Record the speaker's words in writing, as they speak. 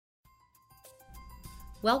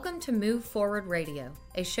Welcome to Move Forward Radio,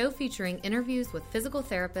 a show featuring interviews with physical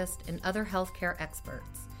therapists and other healthcare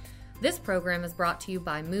experts. This program is brought to you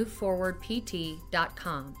by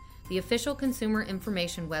MoveForwardPT.com, the official consumer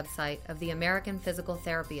information website of the American Physical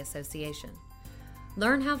Therapy Association.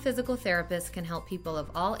 Learn how physical therapists can help people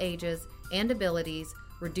of all ages and abilities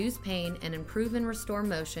reduce pain and improve and restore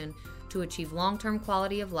motion to achieve long-term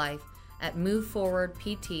quality of life at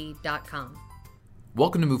MoveForwardPT.com.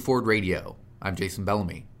 Welcome to Move Forward Radio. I'm Jason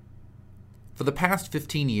Bellamy. For the past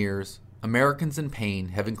 15 years, Americans in pain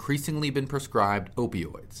have increasingly been prescribed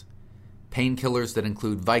opioids, painkillers that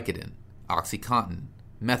include Vicodin, OxyContin,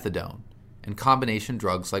 methadone, and combination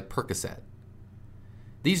drugs like Percocet.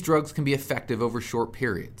 These drugs can be effective over short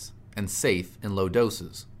periods and safe in low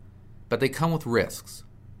doses, but they come with risks,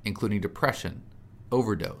 including depression,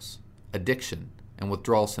 overdose, addiction, and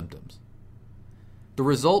withdrawal symptoms. The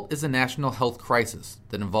result is a national health crisis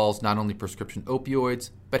that involves not only prescription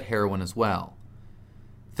opioids, but heroin as well.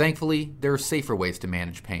 Thankfully, there are safer ways to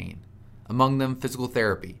manage pain, among them physical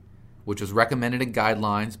therapy, which was recommended in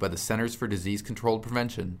guidelines by the Centers for Disease Control and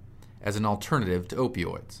Prevention as an alternative to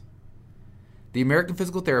opioids. The American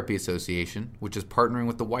Physical Therapy Association, which is partnering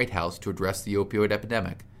with the White House to address the opioid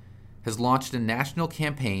epidemic, has launched a national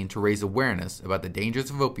campaign to raise awareness about the dangers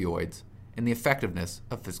of opioids and the effectiveness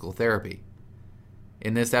of physical therapy.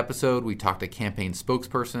 In this episode, we talked to campaign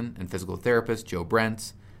spokesperson and physical therapist Joe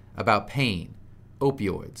Brentz about pain,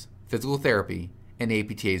 opioids, physical therapy, and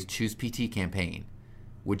APTA's Choose PT campaign,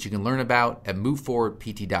 which you can learn about at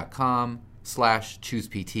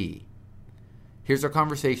moveforwardpt.com/choosept. Here's our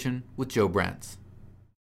conversation with Joe Brentz.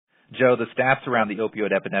 Joe, the stats around the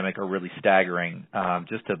opioid epidemic are really staggering.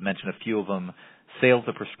 Just to mention a few of them, sales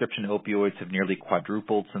of prescription opioids have nearly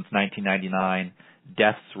quadrupled since 1999.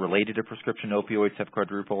 Deaths related to prescription opioids have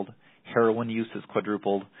quadrupled. Heroin use has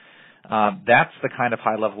quadrupled. That's the kind of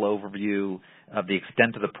high-level overview of the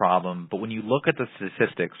extent of the problem. But when you look at the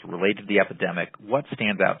statistics related to the epidemic, what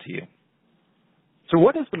stands out to you? So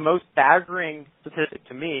what is the most staggering statistic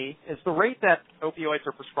to me is the rate that opioids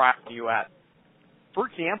are prescribed in the U.S. For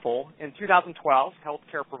example, in 2012,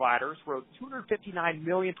 healthcare providers wrote 259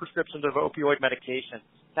 million prescriptions of opioid medication.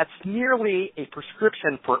 That's nearly a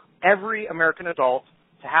prescription for every American adult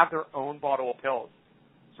to have their own bottle of pills.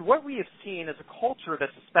 So what we have seen is a culture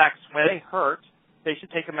that suspects when they hurt, they should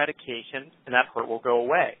take a medication and that hurt will go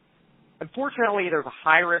away. Unfortunately, there's a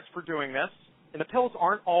high risk for doing this, and the pills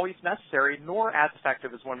aren't always necessary nor as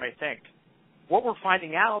effective as one may think. What we're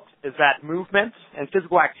finding out is that movement and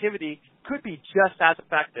physical activity could be just as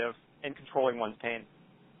effective in controlling one's pain.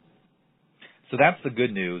 So that's the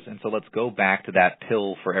good news, and so let's go back to that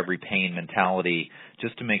pill for every pain mentality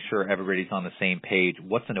just to make sure everybody's on the same page.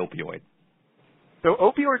 What's an opioid? So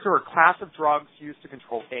opioids are a class of drugs used to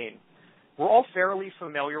control pain. We're all fairly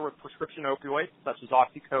familiar with prescription opioids such as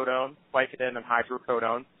oxycodone, Vicodin, and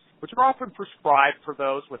hydrocodone, which are often prescribed for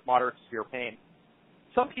those with moderate to severe pain.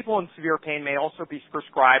 Some people in severe pain may also be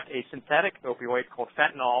prescribed a synthetic opioid called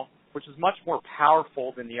fentanyl, which is much more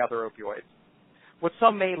powerful than the other opioids. What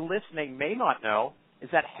some listening may not know is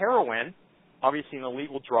that heroin, obviously an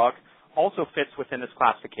illegal drug, also fits within this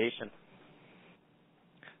classification.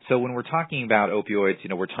 So when we're talking about opioids,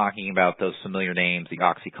 we're talking about those familiar names, the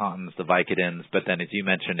OxyContins, the Vicodins, but then as you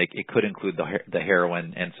mentioned, it could include the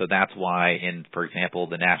heroin, and so that's why in, for example,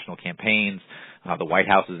 the national campaigns, the White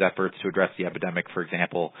House's efforts to address the epidemic, for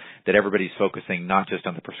example, that everybody's focusing not just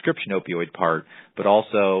on the prescription opioid part, but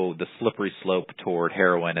also the slippery slope toward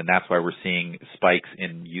heroin, and that's why we're seeing spikes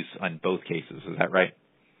in use on both cases. Is that right?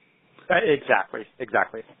 Exactly.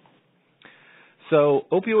 So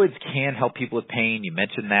opioids can help people with pain. You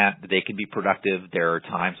mentioned that. They can be productive. There are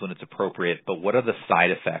times when it's appropriate. But what are the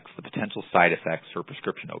side effects, the potential side effects for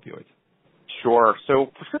prescription opioids? Sure. So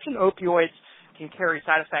prescription opioids can carry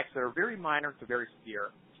side effects that are very minor to very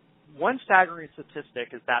severe. One staggering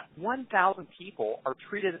statistic is that 1,000 people are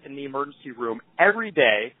treated in the emergency room every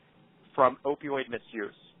day from opioid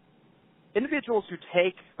misuse. Individuals who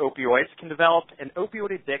take opioids can develop an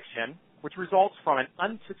opioid addiction, which results from an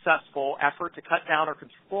unsuccessful effort to cut down or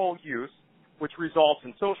control use, which results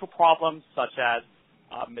in social problems such as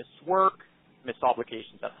missed work, missed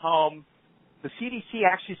obligations at home. The CDC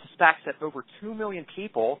actually suspects that over 2 million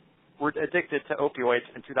people were addicted to opioids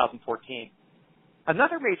in 2014.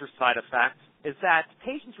 Another major side effect is that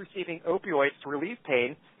patients receiving opioids to relieve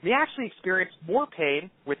pain may actually experience more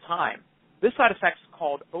pain with time. This side effect is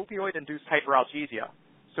called opioid-induced hyperalgesia.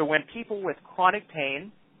 So when people with chronic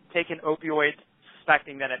pain take an opioid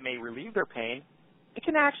suspecting that it may relieve their pain, it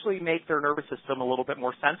can actually make their nervous system a little bit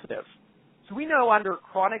more sensitive. So we know under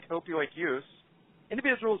chronic opioid use,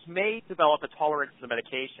 individuals may develop a tolerance to the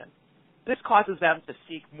medication. This causes them to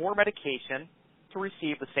seek more medication to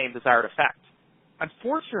receive the same desired effect.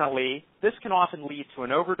 Unfortunately, this can often lead to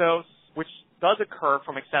an overdose, which does occur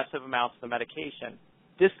from excessive amounts of the medication.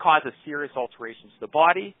 This causes serious alterations to the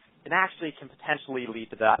body and actually can potentially lead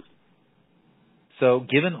to death. So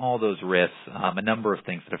given all those risks, a number of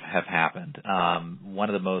things that have happened. One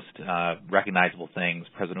of the most recognizable things,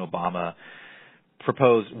 President Obama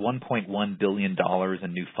proposed $1.1 billion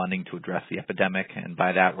in new funding to address the epidemic, and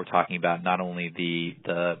by that we're talking about not only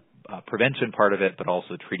the prevention part of it, but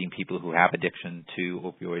also treating people who have addiction to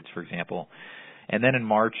opioids, for example. And then in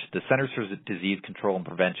March, the Centers for Disease Control and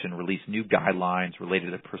Prevention released new guidelines related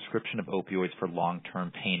to the prescription of opioids for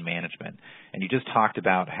long-term pain management. And you just talked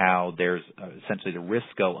about how there's essentially the risks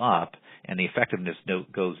go up and the effectiveness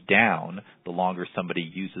goes down the longer somebody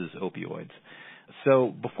uses opioids.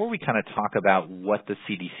 So before we kind of talk about what the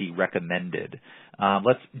CDC recommended,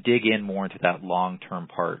 let's dig in more into that long-term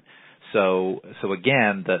part. So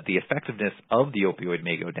again, the effectiveness of the opioid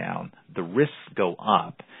may go down, the risks go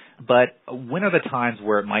up, but when are the times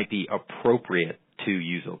where it might be appropriate to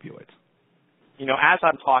use opioids? You know, as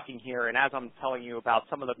I'm talking here and as I'm telling you about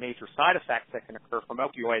some of the major side effects that can occur from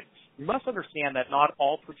opioids, you must understand that not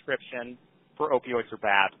all prescriptions for opioids are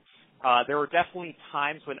bad. There are definitely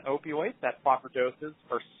times when opioids at proper doses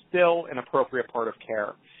are still an appropriate part of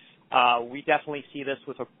care. We definitely see this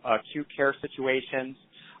with acute care situations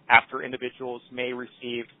after individuals may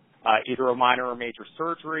receive either a minor or major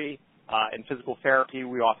surgery. In physical therapy,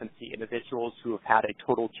 we often see individuals who have had a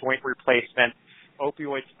total joint replacement.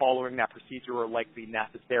 Opioids following that procedure are likely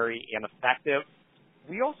necessary and effective.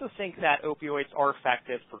 We also think that opioids are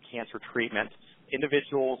effective for cancer treatment.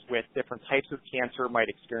 Individuals with different types of cancer might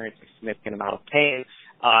experience a significant amount of pain,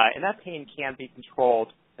 and that pain can be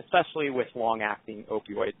controlled, especially with long-acting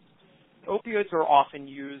opioids. Opioids are often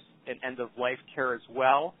used in end-of-life care as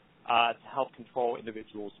well to help control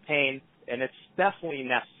individuals' pain, and it's definitely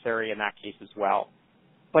necessary in that case as well.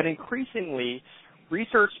 But increasingly,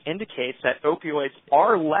 research indicates that opioids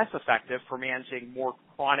are less effective for managing more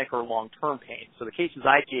chronic or long-term pain. So the cases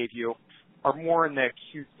I gave you are more in the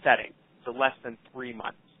acute setting, so less than 3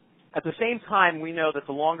 months. At the same time, we know that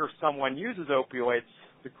the longer someone uses opioids,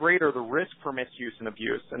 the greater the risk for misuse and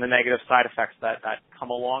abuse and the negative side effects that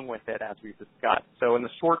come along with it, as we've discussed. So in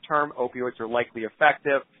the short term, opioids are likely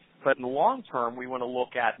effective, but in the long term, we want to look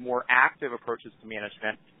at more active approaches to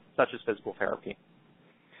management, such as physical therapy.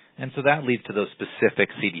 And so that leads to those specific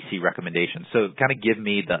CDC recommendations. So kind of give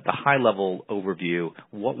me the high-level overview.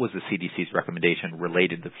 What was the CDC's recommendation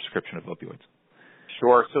related to the prescription of opioids?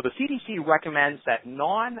 Sure. So the CDC recommends that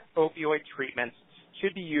non-opioid treatments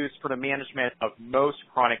should be used for the management of most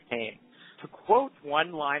chronic pain. To quote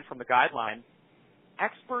one line from the guideline,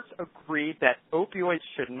 experts agreed that opioids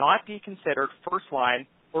should not be considered first-line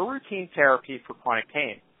or routine therapy for chronic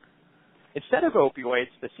pain. Instead of opioids,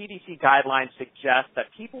 the CDC guidelines suggest that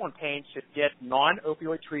people in pain should get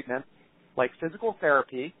non-opioid treatment like physical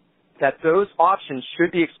therapy, that those options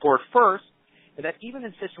should be explored first, and that even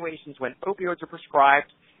in situations when opioids are prescribed,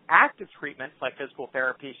 active treatments like physical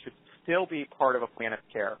therapy should still be part of a plan of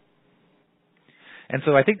care. And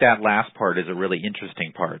so I think that last part is a really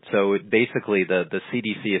interesting part. So basically the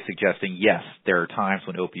CDC is suggesting, yes, there are times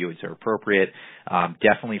when opioids are appropriate.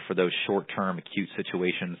 Definitely for those short-term acute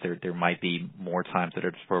situations, there might be more times that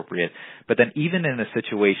are appropriate. But then even in a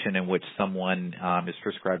situation in which someone is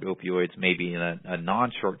prescribed opioids, maybe in a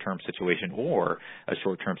non-short-term situation or a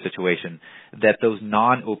short-term situation, that those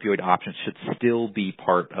non-opioid options should still be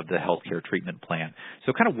part of the healthcare treatment plan.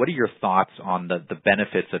 So kind of what are your thoughts on the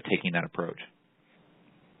benefits of taking that approach?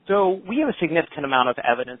 So we have a significant amount of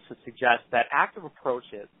evidence to suggest that active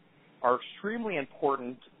approaches are extremely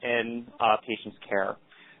important in patients' care.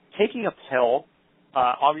 Taking a pill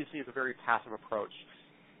obviously is a very passive approach.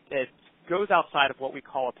 It goes outside of what we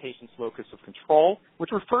call a patient's locus of control, which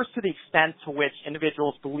refers to the extent to which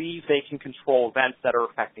individuals believe they can control events that are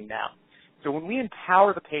affecting them. So when we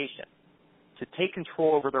empower the patient to take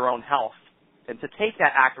control over their own health and to take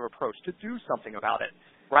that active approach, to do something about it,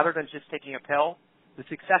 rather than just taking a pill, the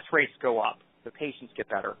success rates go up. The patients get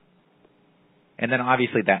better. And then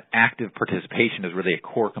obviously that active participation is really a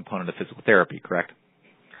core component of physical therapy, correct?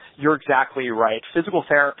 You're exactly right. Physical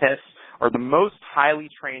therapists are the most highly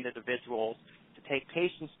trained individuals to take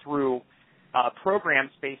patients through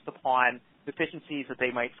programs based upon deficiencies that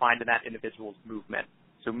they might find in that individual's movement.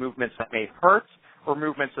 So movements that may hurt or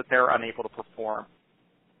movements that they're unable to perform.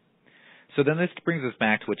 So then this brings us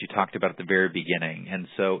back to what you talked about at the very beginning. And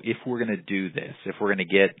so if we're going to do this, if we're going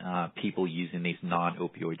to get people using these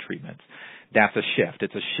non-opioid treatments, that's a shift.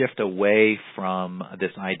 It's a shift away from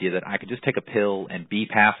this idea that I could just take a pill and be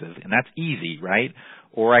passive, and that's easy, right?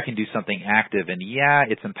 Or I can do something active, and yeah,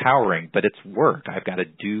 it's empowering, but it's work. I've got to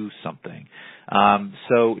do something.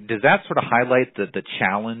 So does that sort of highlight the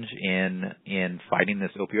challenge in fighting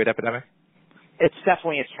this opioid epidemic? It's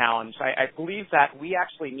definitely a challenge. I believe that we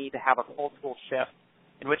actually need to have a cultural shift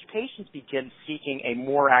in which patients begin seeking a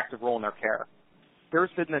more active role in their care. There's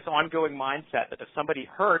been this ongoing mindset that if somebody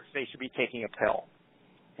hurts, they should be taking a pill.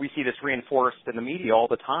 We see this reinforced in the media all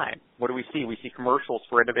the time. What do we see? We see commercials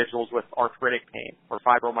for individuals with arthritic pain or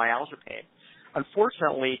fibromyalgia pain.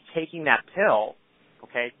 Unfortunately, taking that pill,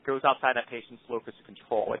 goes outside that patient's locus of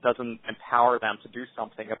control. It doesn't empower them to do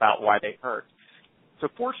something about why they hurt. So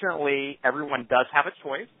fortunately, everyone does have a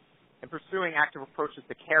choice, and pursuing active approaches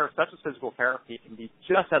to care, such as physical therapy, can be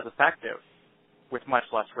just as effective with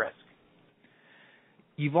much less risk.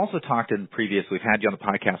 You've also talked we've had you on the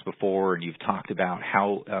podcast before, and you've talked about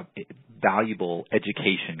how valuable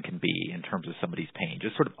education can be in terms of somebody's pain,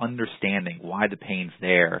 just sort of understanding why the pain's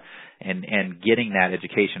there and getting that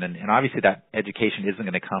education. And obviously that education isn't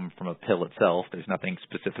going to come from a pill itself. There's nothing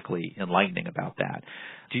specifically enlightening about that.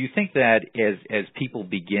 Do you think that as people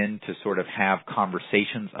begin to sort of have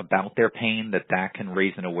conversations about their pain, that can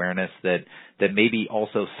raise an awareness that maybe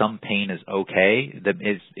also some pain is okay? That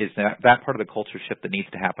is that part of the culture shift that needs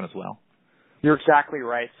to happen as well? You're exactly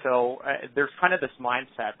right. So there's kind of this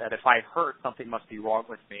mindset that if I hurt, something must be wrong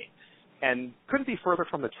with me. And couldn't be further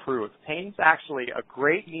from the truth. Pain's actually a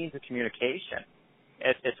great means of communication.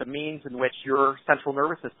 It's a means in which your central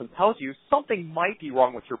nervous system tells you something might be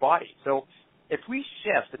wrong with your body. So if we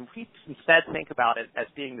shift and we instead think about it as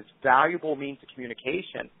being this valuable means of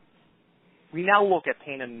communication, we now look at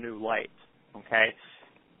pain in a new light,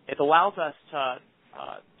 It allows us to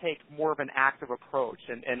take more of an active approach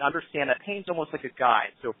and understand that pain's almost like a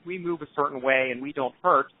guide. So if we move a certain way and we don't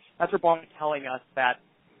hurt, that's our body telling us that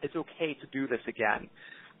it's okay to do this again.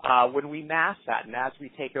 When we mask that, and as we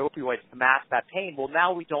take opioids to mask that pain, well,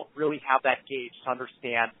 now we don't really have that gauge to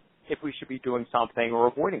understand if we should be doing something or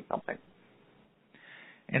avoiding something.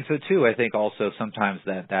 And so, too, I think also sometimes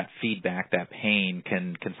that feedback, that pain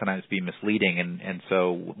can sometimes be misleading. And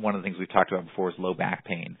so one of the things we've talked about before is low back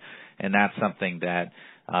pain. And that's something that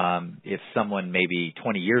if someone maybe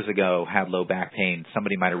 20 years ago had low back pain,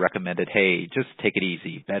 somebody might have recommended, hey, just take it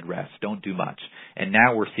easy, bed rest, don't do much. And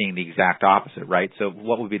now we're seeing the exact opposite, right? So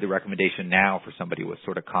what would be the recommendation now for somebody with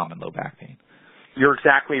sort of common low back pain? You're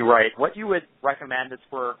exactly right. What you would recommend is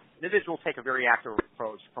for individuals to take a very active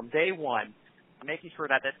approach from day one, making sure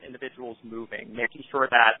that individual is moving, making sure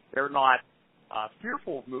that they're not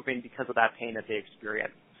fearful of moving because of that pain that they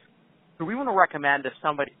experience. So we want to recommend if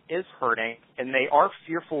somebody is hurting and they are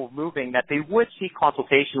fearful of moving, that they would seek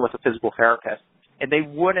consultation with a physical therapist, and they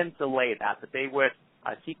wouldn't delay that they would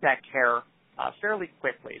seek that care fairly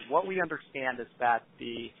quickly. What we understand is that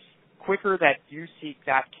the quicker that you seek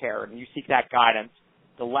that care and you seek that guidance,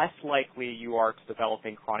 the less likely you are to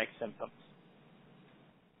developing chronic symptoms.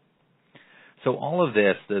 So all of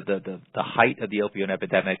this, the height of the opioid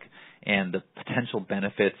epidemic and the potential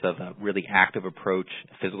benefits of a really active approach,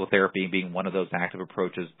 physical therapy being one of those active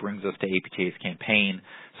approaches, brings us to APTA's campaign.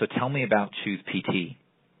 So tell me about Choose PT.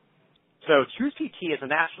 So Choose PT is a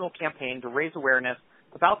national campaign to raise awareness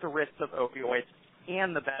about the risks of opioids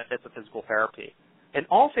and the benefits of physical therapy. In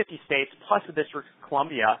all 50 states, plus the District of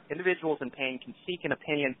Columbia, individuals in pain can seek an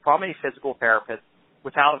opinion from a physical therapist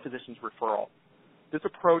without a physician's referral. This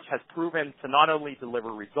approach has proven to not only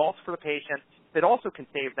deliver results for the patient, but also can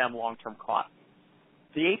save them long-term costs.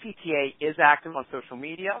 The APTA is active on social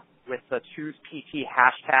media with the Choose PT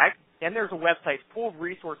hashtag, and there's a website full of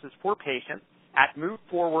resources for patients at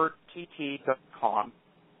moveforwardpt.com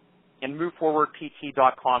and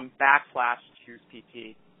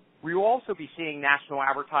moveforwardpt.com/ChoosePT. We will also be seeing national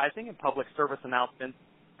advertising and public service announcements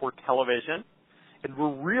for television, and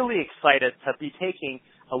we're really excited to be taking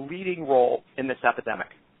a leading role in this epidemic.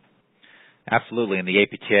 Absolutely, and the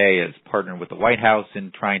APTA is partnering with the White House in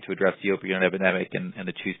trying to address the opioid epidemic, and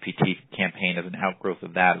the Choose PT campaign is an outgrowth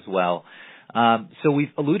of that as well. So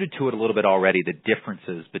we've alluded to it a little bit already, the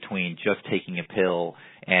differences between just taking a pill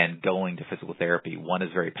and going to physical therapy. One is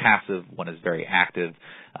very passive, one is very active.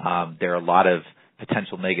 There are a lot of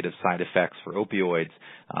potential negative side effects for opioids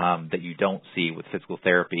that you don't see with physical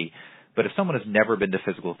therapy. But if someone has never been to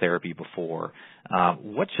physical therapy before,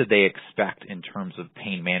 what should they expect in terms of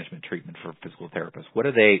pain management treatment for physical therapists? What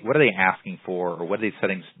are they asking for, or what are they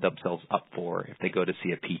setting themselves up for if they go to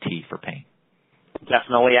see a PT for pain?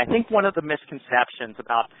 Definitely. I think one of the misconceptions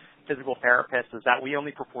about physical therapists is that we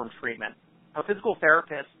only perform treatment. A physical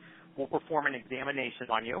therapist will perform an examination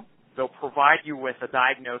on you. They'll provide you with a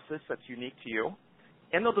diagnosis that's unique to you,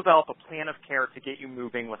 and they'll develop a plan of care to get you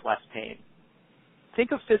moving with less pain.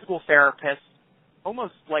 Think of physical therapists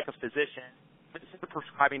almost like a physician. Instead of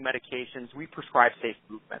prescribing medications, we prescribe safe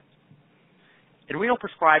movements. And we don't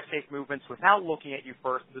prescribe safe movements without looking at you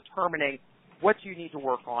first and determining what you need to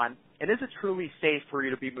work on, and is it truly safe for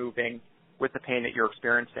you to be moving with the pain that you're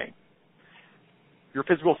experiencing. Your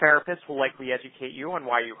physical therapist will likely educate you on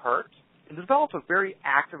why you hurt and develop a very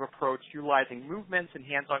active approach utilizing movements and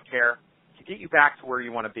hands-on care to get you back to where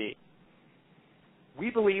you want to be.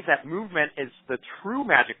 We believe that movement is the true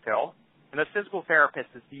magic pill, and the physical therapist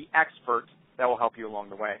is the expert that will help you along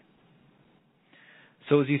the way.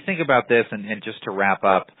 So as you think about this, and just to wrap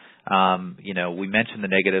up, we mentioned the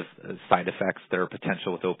negative side effects that are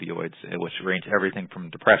potential with opioids, which range everything from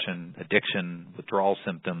depression, addiction, withdrawal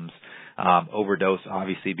symptoms, overdose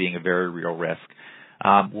obviously being a very real risk.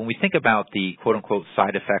 When we think about the quote-unquote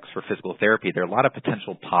side effects for physical therapy, there are a lot of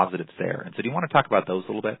potential positives there. And so do you want to talk about those a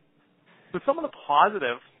little bit? So some of the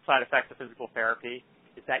positive side effects of physical therapy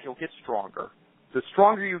is that you'll get stronger. The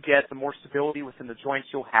stronger you get, the more stability within the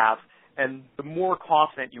joints you'll have, and the more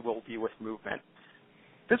confident you will be with movement.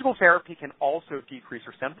 Physical therapy can also decrease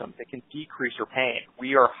your symptoms. It can decrease your pain.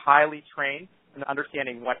 We are highly trained in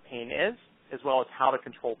understanding what pain is, as well as how to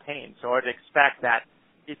control pain. So I'd expect that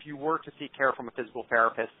if you were to seek care from a physical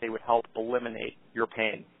therapist, they would help eliminate your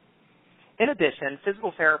pain. In addition,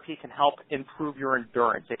 physical therapy can help improve your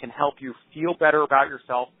endurance. It can help you feel better about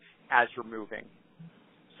yourself as you're moving.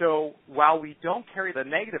 So while we don't carry the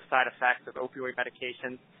negative side effects of opioid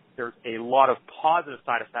medications, there's a lot of positive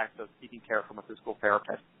side effects of seeking care from a physical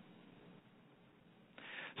therapist.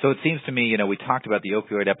 So it seems to me, we talked about the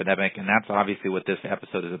opioid epidemic, and that's obviously what this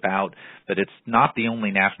episode is about, but it's not the only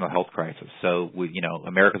national health crisis. So,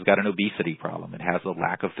 America's got an obesity problem. It has a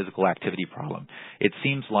lack of physical activity problem. It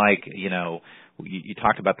seems like, you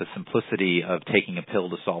talked about the simplicity of taking a pill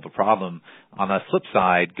to solve a problem. On the flip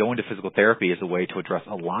side, going to physical therapy is a way to address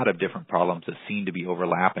a lot of different problems that seem to be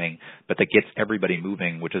overlapping, but that gets everybody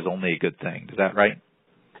moving, which is only a good thing. Is that right?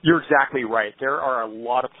 You're exactly right. There are a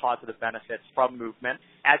lot of positive benefits from movement.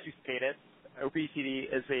 As you stated, obesity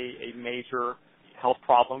is a major health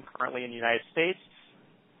problem currently in the United States.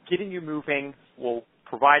 Getting you moving will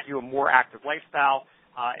provide you a more active lifestyle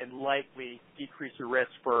and likely decrease your risk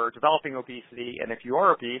for developing obesity, and if you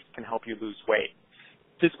are obese, can help you lose weight.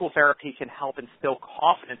 Physical therapy can help instill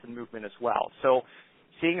confidence in movement as well. So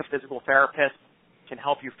seeing a physical therapist can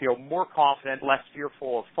help you feel more confident, less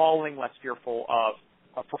fearful of falling, less fearful of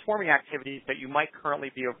performing activities that you might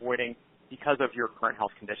currently be avoiding because of your current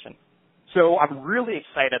health condition. So I'm really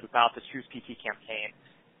excited about the Choose PT campaign.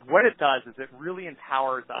 What it does is it really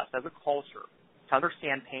empowers us as a culture to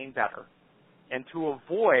understand pain better and to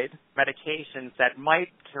avoid medications that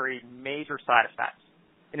might carry major side effects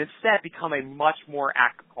and instead become a much more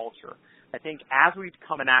active culture. I think as we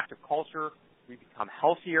become an active culture, we become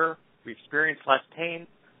healthier, we experience less pain,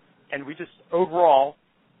 and we just overall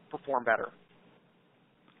perform better.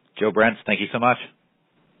 Joe Brents, thank you so much.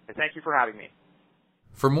 And thank you for having me.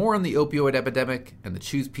 For more on the opioid epidemic and the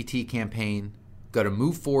Choose PT campaign, go to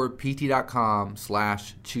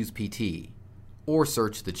moveforwardpt.com/ChoosePT or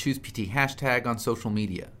search the Choose PT hashtag on social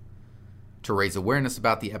media. To raise awareness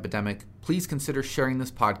about the epidemic, please consider sharing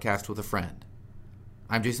this podcast with a friend.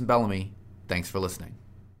 I'm Jason Bellamy. Thanks for listening.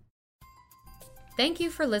 Thank you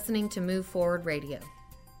for listening to Move Forward Radio.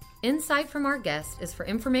 Insight from our guest is for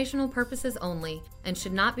informational purposes only and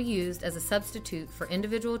should not be used as a substitute for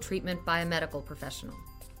individual treatment by a medical professional.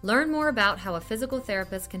 Learn more about how a physical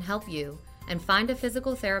therapist can help you and find a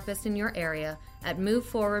physical therapist in your area at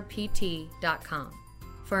moveforwardpt.com.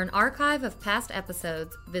 For an archive of past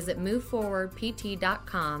episodes, visit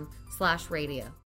moveforwardpt.com/radio.